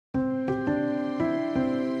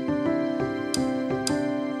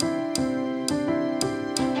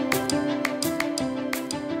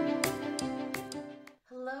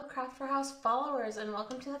House followers, and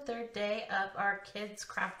welcome to the third day of our Kids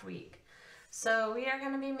Craft Week. So we are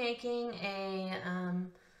going to be making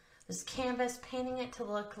this canvas, painting it to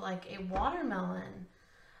look like a watermelon.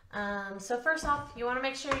 So first off, you want to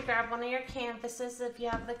make sure you grab one of your canvases if you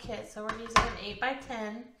have the kit. So we're using an 8 by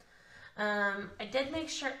 10. I did make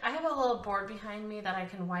sure, I have a little board behind me that I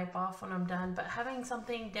can wipe off when I'm done, but having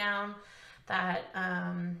something down that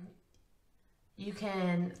you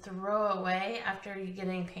can throw away after you get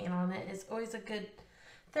any paint on it is always a good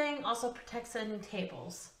thing. Also protects any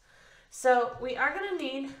tables. So we are going to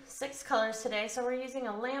need 6 colors today. So we're using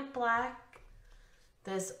a lamp black,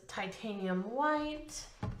 this titanium white,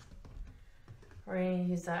 we're going to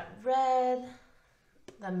use that red,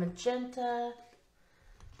 the magenta,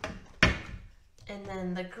 and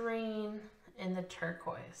then the green and the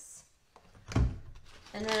turquoise.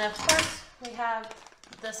 And then of course we have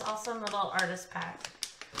this awesome little artist pack.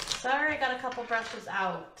 So I already got a couple brushes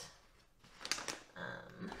out.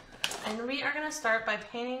 And we are going to start by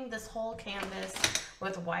painting this whole canvas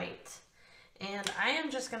with white. And I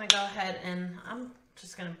am just going to go ahead and I'm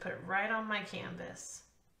just going to put it right on my canvas.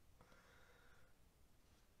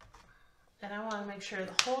 And I want to make sure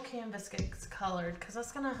the whole canvas gets colored because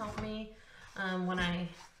that's going to help me when I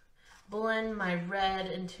blend my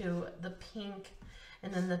red into the pink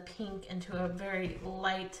and then the pink into a very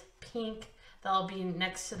light pink that'll be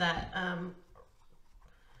next to that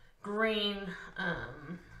green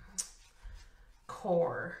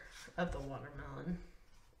core of the watermelon.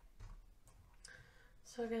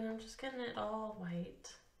 So again, I'm just getting it all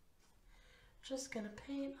white. Just gonna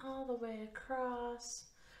paint all the way across.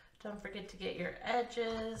 Don't forget to get your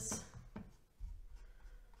edges.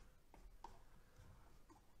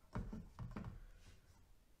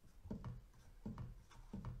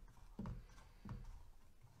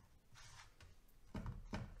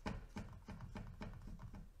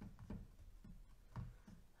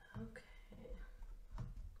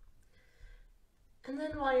 And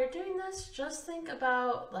then while you're doing this, just think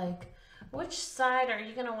about like, which side are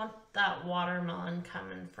you gonna want that watermelon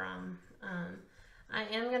coming from? I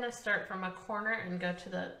am gonna start from a corner and go to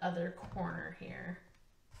the other corner here.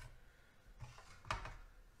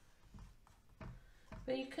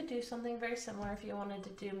 But you could do something very similar if you wanted to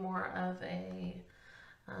do more of a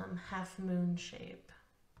half moon shape.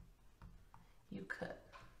 You could.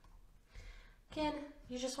 Again,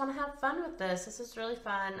 you just want to have fun with this. This is really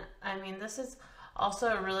fun. I mean, this is also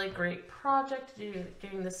a really great project to do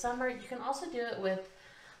during the summer. You can also do it with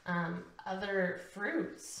other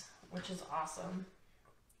fruits, which is awesome.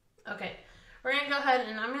 Okay, we're going to go ahead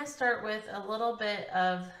and I'm going to start with a little bit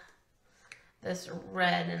of this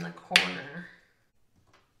red in the corner.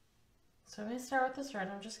 So I'm going to start with this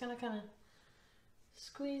red. I'm just going to kind of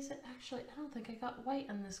squeeze it. Actually, I don't think I got white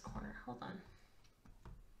in this corner. Hold on.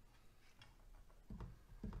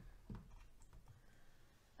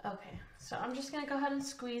 Okay, so I'm just going to go ahead and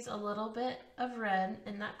squeeze a little bit of red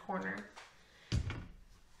in that corner.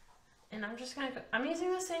 And I'm just going to, I'm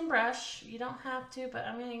using the same brush. You don't have to, but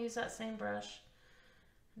I'm going to use that same brush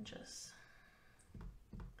and just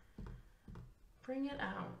bring it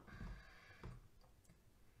out.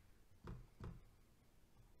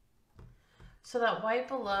 So that white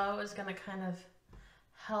below is going to kind of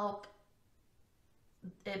help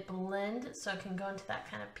it blend so it can go into that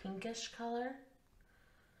kind of pinkish color.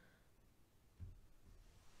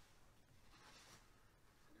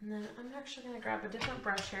 And then I'm actually going to grab a different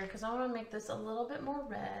brush here because I want to make this a little bit more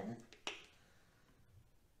red.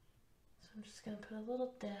 So I'm just going to put a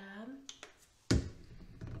little dab.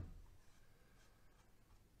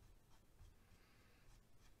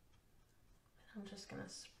 I'm just going to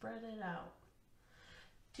spread it out.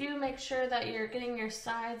 Do make sure that you're getting your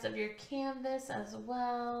sides of your canvas as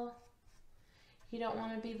well. You don't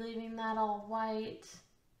want to be leaving that all white.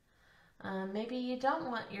 Maybe you don't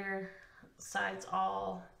want your sides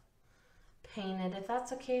all painted. If that's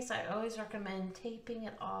the case, I always recommend taping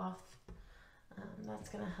it off. That's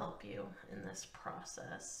going to help you in this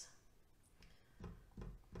process.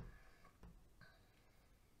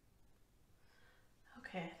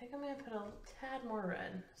 Okay, I think I'm going to put a tad more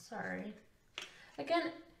red. Sorry.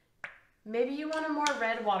 Again, maybe you want a more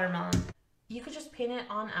red watermelon. You could just paint it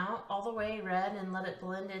on out all the way red and let it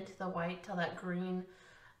blend into the white till that green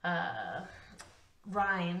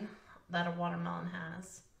rind that a watermelon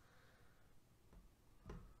has.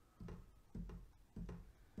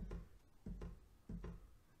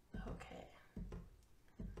 Okay.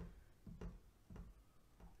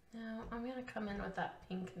 Now I'm going to come in with that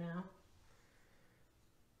pink now.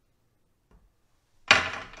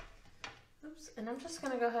 Oops, and I'm just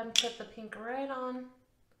going to go ahead and put the pink right on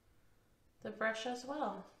the brush as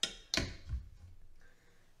well.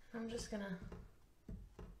 I'm just gonna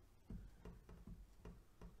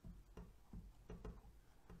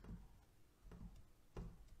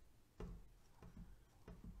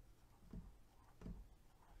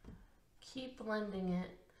keep blending it.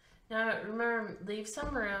 Now remember, leave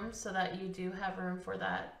some room so that you do have room for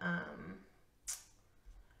that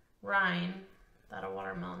rind that a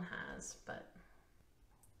watermelon has, but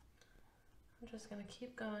I'm just gonna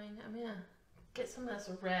keep going. I'm gonna get some of this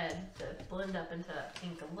red to blend up into that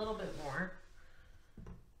pink a little bit more.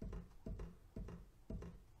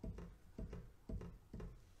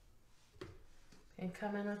 And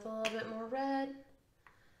come in with a little bit more red.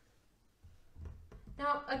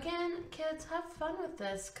 Now again, kids, have fun with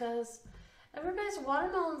this because everybody's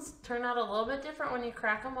watermelons turn out a little bit different when you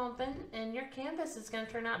crack them open, and your canvas is going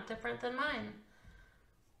to turn out different than mine.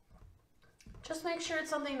 Just make sure it's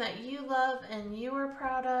something that you love and you are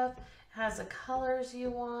proud of, has the colors you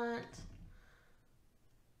want.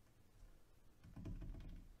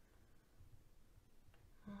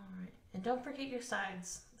 All right, and don't forget your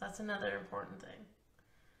sides. That's another important thing,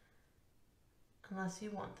 unless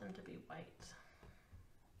you want them to be white.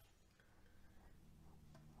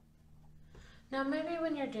 Now maybe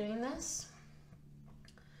when you're doing this,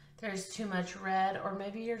 there's too much red, or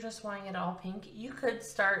maybe you're just wanting it all pink. You could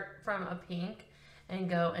start from a pink and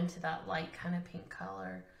go into that light kind of pink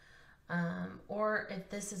color. Or if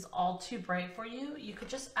this is all too bright for you, you could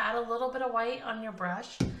just add a little bit of white on your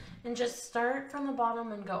brush and just start from the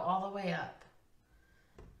bottom and go all the way up.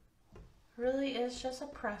 Really is just a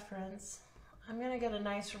preference. I'm gonna get a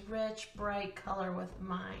nice rich bright color with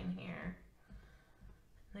mine here.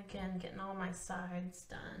 And again, getting all my sides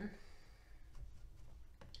done.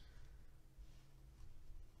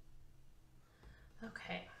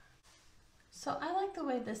 Okay, so I like the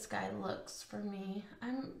way this guy looks for me.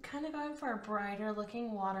 I'm kind of going for a brighter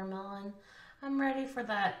looking watermelon. I'm ready for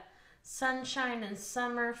that sunshine and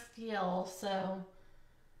summer feel, so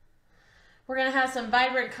we're gonna have some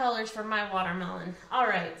vibrant colors for my watermelon. All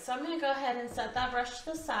right, so I'm gonna go ahead and set that brush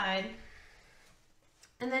to the side.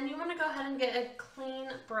 And then you want to go ahead and get a clean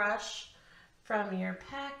brush from your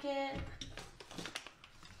packet.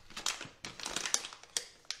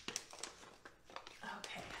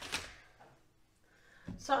 Okay.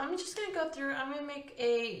 So I'm just going to go through, I'm going to make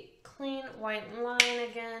a clean white line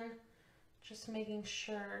again, just making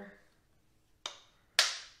sure.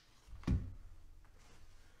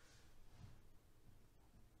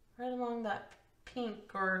 Right along that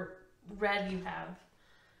pink or red you have.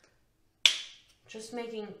 Just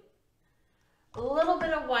making a little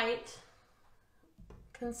bit of white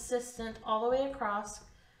consistent all the way across,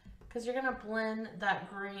 because you're going to blend that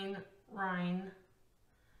green rind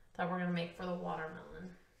that we're going to make for the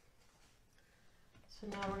watermelon. So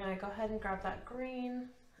now we're going to go ahead and grab that green,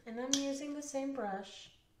 and I'm using the same brush.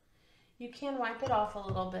 You can wipe it off a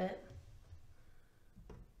little bit.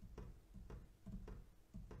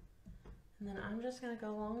 And then I'm just going to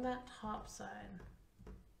go along that top side.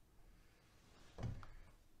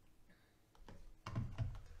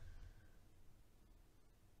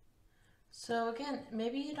 So again,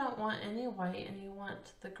 maybe you don't want any white and you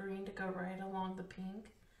want the green to go right along the pink,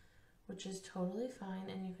 which is totally fine,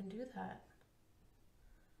 and you can do that.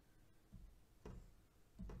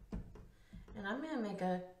 And I'm going to make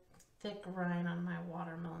a thick rind on my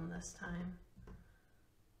watermelon this time.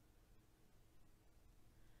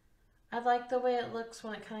 I like the way it looks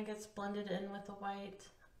when it kind of gets blended in with the white.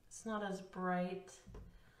 It's not as bright.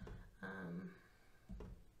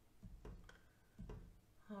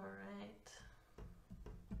 All right.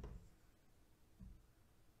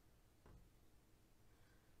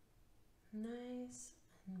 Nice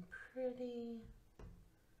and pretty.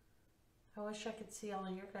 I wish I could see all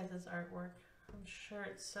of your guys' artwork. I'm sure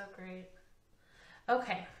it's so great.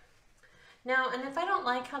 Okay. Now, and if I don't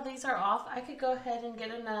like how these are off, I could go ahead and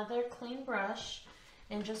get another clean brush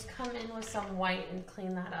and just come in with some white and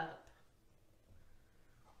clean that up.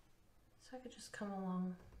 So I could just come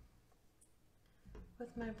along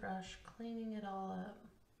with my brush, cleaning it all up.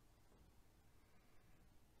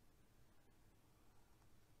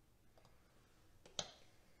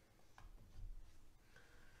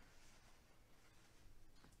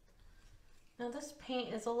 Now this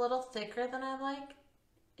paint is a little thicker than I like.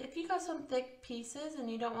 If you got some thick pieces and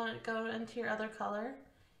you don't want it to go into your other color,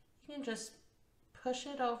 you can just push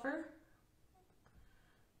it over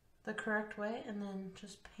the correct way and then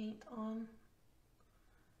just paint on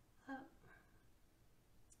up.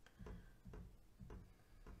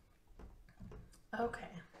 Okay.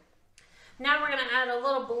 Now we're going to add a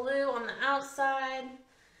little blue on the outside,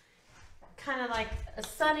 kind of like a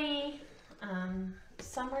sunny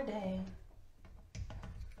summer day.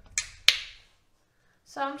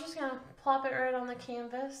 So I'm just gonna plop it right on the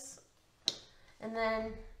canvas, and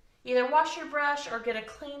then either wash your brush or get a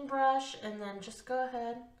clean brush, and then just go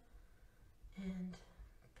ahead and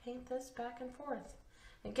paint this back and forth.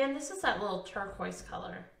 Again, this is that little turquoise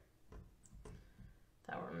color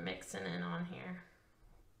that we're mixing in on here.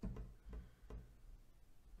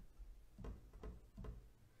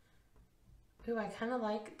 Ooh, I kind of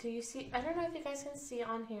like, do you see, I don't know if you guys can see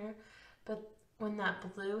on here, but when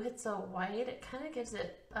that blue hits the white, it kind of gives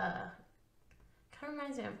it, kind of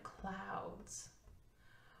reminds me of clouds.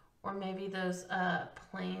 Or maybe those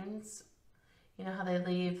planes, you know how they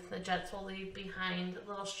leave, the jets will leave behind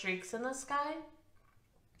little streaks in the sky?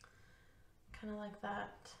 Kind of like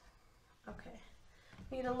that. Okay,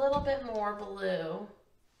 need a little bit more blue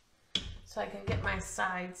so I can get my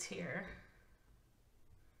sides here.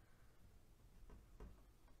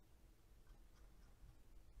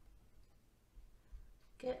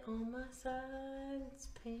 Get all my sides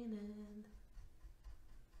painted.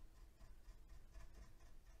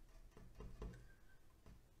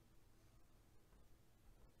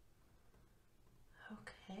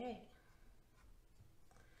 Okay.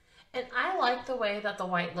 And I like the way that the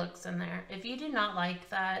white looks in there. If you do not like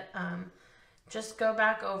that, just go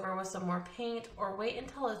back over with some more paint or wait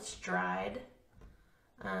until it's dried.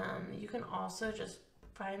 You can also just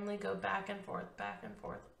finally go back and forth,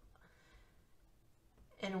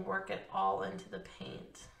 and work it all into the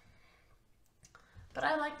paint. But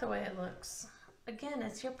I like the way it looks. Again,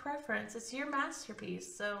 it's your preference. It's your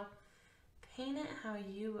masterpiece. So paint it how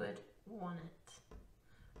you would want it.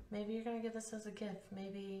 Maybe you're going to give this as a gift.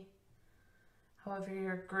 Maybe however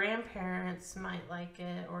your grandparents might like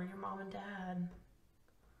it, or your mom and dad.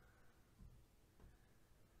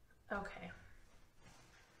 Okay.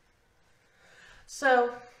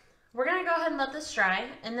 So we're going to go ahead and let this dry,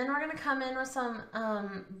 and then we're going to come in with some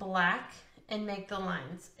black and make the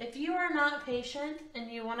lines. If you are not patient and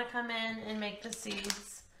you want to come in and make the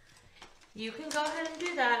seeds, you can go ahead and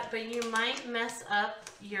do that, but you might mess up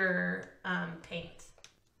your paint.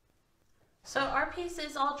 So our piece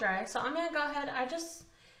is all dry, so I'm going to go ahead,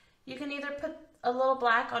 you can either put a little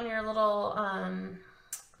black on your little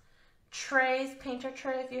trays, painter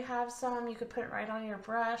tray if you have some. You could put it right on your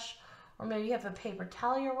brush, or maybe you have a paper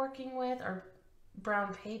towel you're working with, or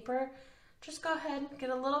brown paper. Just go ahead and get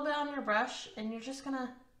a little bit on your brush, and you're just going to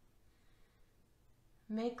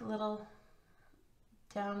make little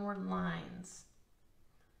downward lines.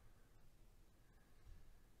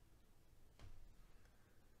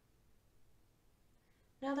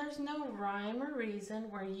 Now there's no rhyme or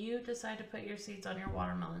reason where you decide to put your seeds on your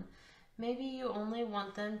watermelon. Maybe you only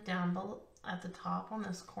want them down below at the top on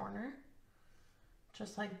this corner,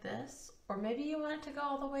 just like this, or maybe you want it to go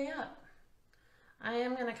all the way up. I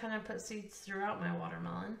am going to kind of put seeds throughout my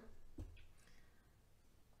watermelon.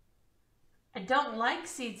 I don't like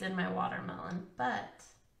seeds in my watermelon, but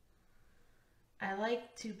I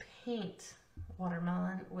like to paint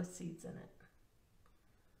watermelon with seeds in it.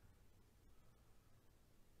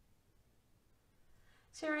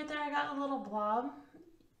 See right there, I got a little blob.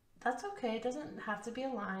 That's okay, it doesn't have to be a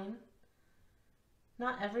line.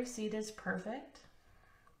 Not every seed is perfect.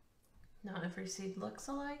 Not every seed looks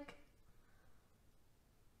alike.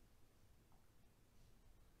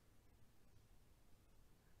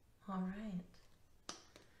 All right,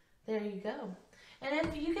 there you go. And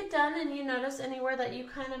if you get done and you notice anywhere that you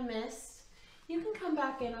kind of missed, you can come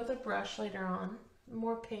back in with a brush later on,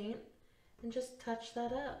 more paint, and just touch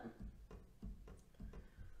that up.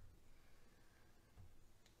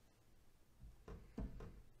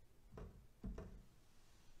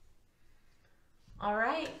 All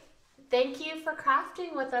right, thank you for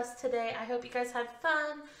crafting with us today. I hope you guys had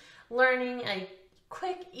fun learning a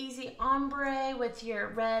quick, easy ombre with your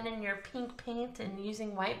red and your pink paint and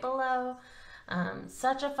using white below.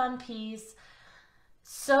 Such a fun piece.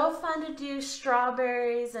 So fun to do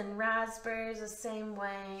strawberries and raspberries the same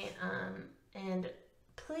way. And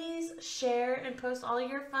please share and post all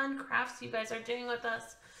your fun crafts you guys are doing with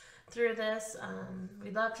us through this.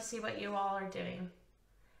 We'd love to see what you all are doing.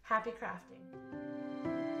 Happy crafting.